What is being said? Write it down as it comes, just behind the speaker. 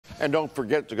And don't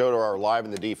forget to go to our Live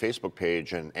in the D Facebook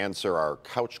page and answer our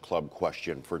Couch Club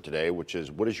question for today, which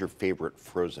is, what is your favorite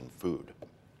frozen food?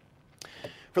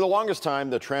 For the longest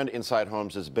time, the trend inside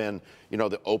homes has been,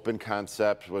 the open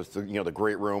concept with the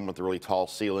great room with the really tall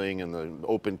ceiling and the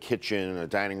open kitchen and a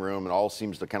dining room. It all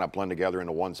seems to kind of blend together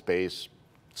into one space,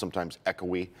 sometimes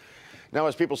echoey. Now,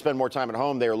 as people spend more time at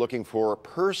home, they are looking for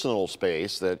personal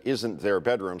space that isn't their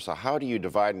bedroom. So how do you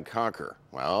divide and conquer?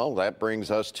 Well, that brings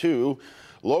us to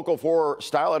Local 4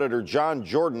 style editor John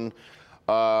Jordan.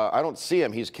 I don't see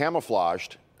him. He's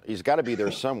camouflaged. He's got to be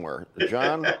there somewhere.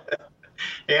 John?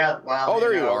 Yeah, wow. Oh,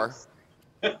 there you are.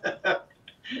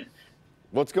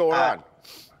 What's going on?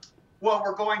 Well,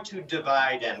 we're going to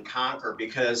divide and conquer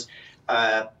because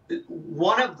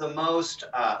one of the most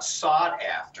sought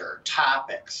after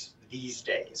topics these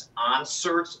days on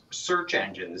search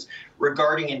engines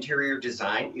regarding interior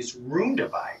design is room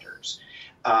dividers.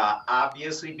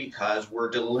 Obviously, because we're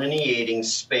delineating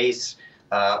space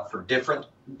for different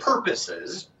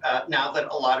purposes now that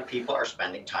a lot of people are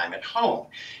spending time at home.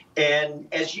 And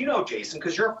as you know, Jason,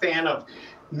 because you're a fan of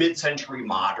mid-century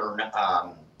modern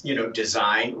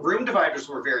design, room dividers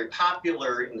were very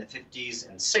popular in the 50s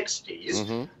and 60s.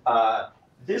 Mm-hmm.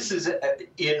 This is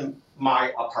in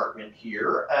my apartment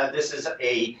here. This is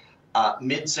a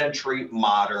mid-century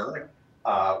modern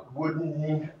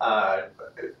wooden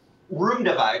room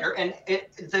divider, and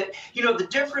the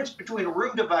difference between a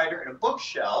room divider and a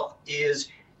bookshelf is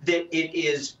that it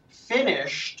is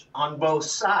finished on both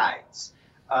sides.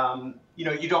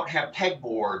 You don't have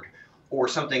pegboard or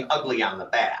something ugly on the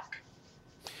back.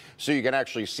 So you can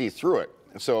actually see through it.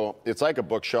 So it's like a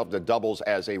bookshelf that doubles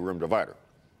as a room divider.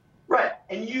 Right,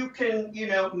 and you can,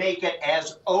 make it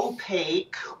as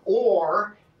opaque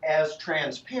or as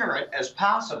transparent as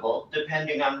possible,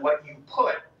 depending on what you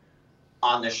put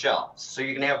on the shelves. So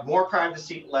you can have more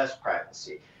privacy, less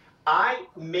privacy. I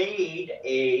made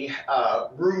a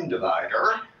room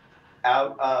divider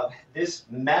out of this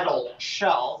metal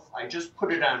shelf. I just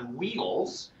put it on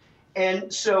wheels.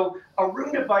 And so a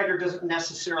room divider doesn't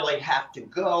necessarily have to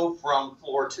go from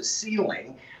floor to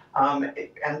ceiling.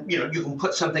 You can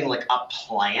put something like a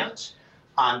plant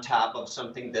on top of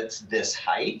something that's this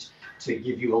height to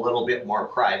give you a little bit more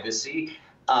privacy.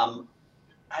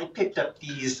 I picked up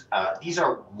these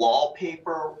are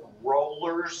wallpaper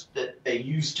rollers that they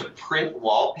use to print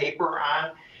wallpaper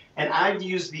on. And I've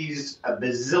used these a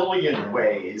bazillion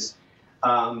ways.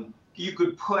 You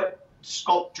could put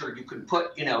sculpture, you could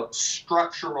put,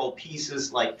 structural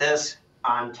pieces like this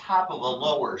on top of a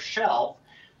lower shelf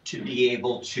to be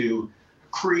able to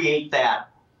create that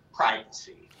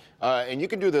privacy. And you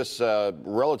can do this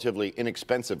relatively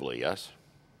inexpensively, yes?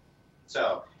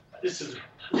 So this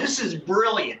is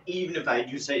brilliant, even if I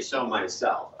do say so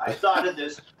myself. I thought of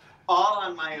this all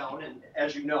on my own, and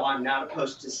as you know, I'm not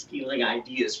opposed to stealing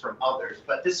ideas from others,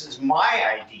 but this is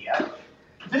my idea.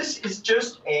 This is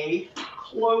just a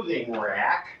clothing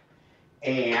rack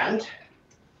and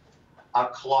a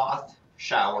cloth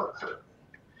shower curtain.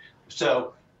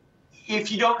 So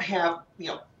if you don't have,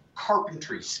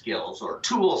 carpentry skills or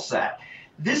tool set,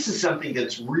 this is something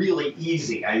that's really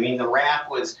easy. I mean, the rack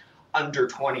was under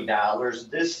 $20.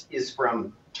 This is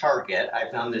from Target. I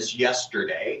found this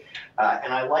yesterday,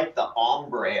 and I like the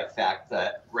ombre effect,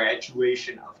 the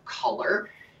graduation of color.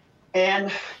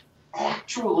 And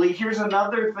actually, here's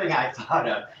another thing I thought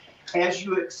of. As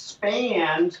you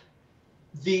expand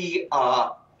the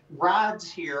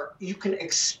rods here, you can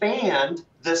expand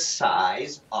the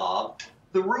size of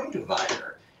the room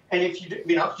divider. And if you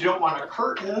don't want a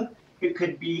curtain, it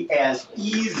could be as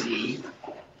easy.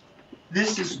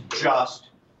 This is just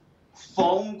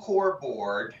foam core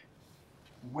board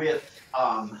with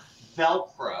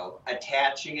Velcro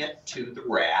attaching it to the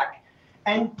rack.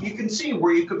 And you can see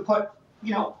where you could put,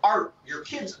 art, your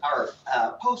kids' art,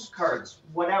 postcards,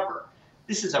 whatever.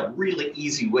 This is a really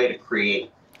easy way to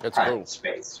create private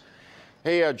space.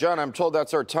 Hey, John, I'm told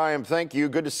that's our time. Thank you.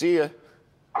 Good to see you.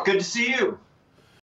 Good to see you.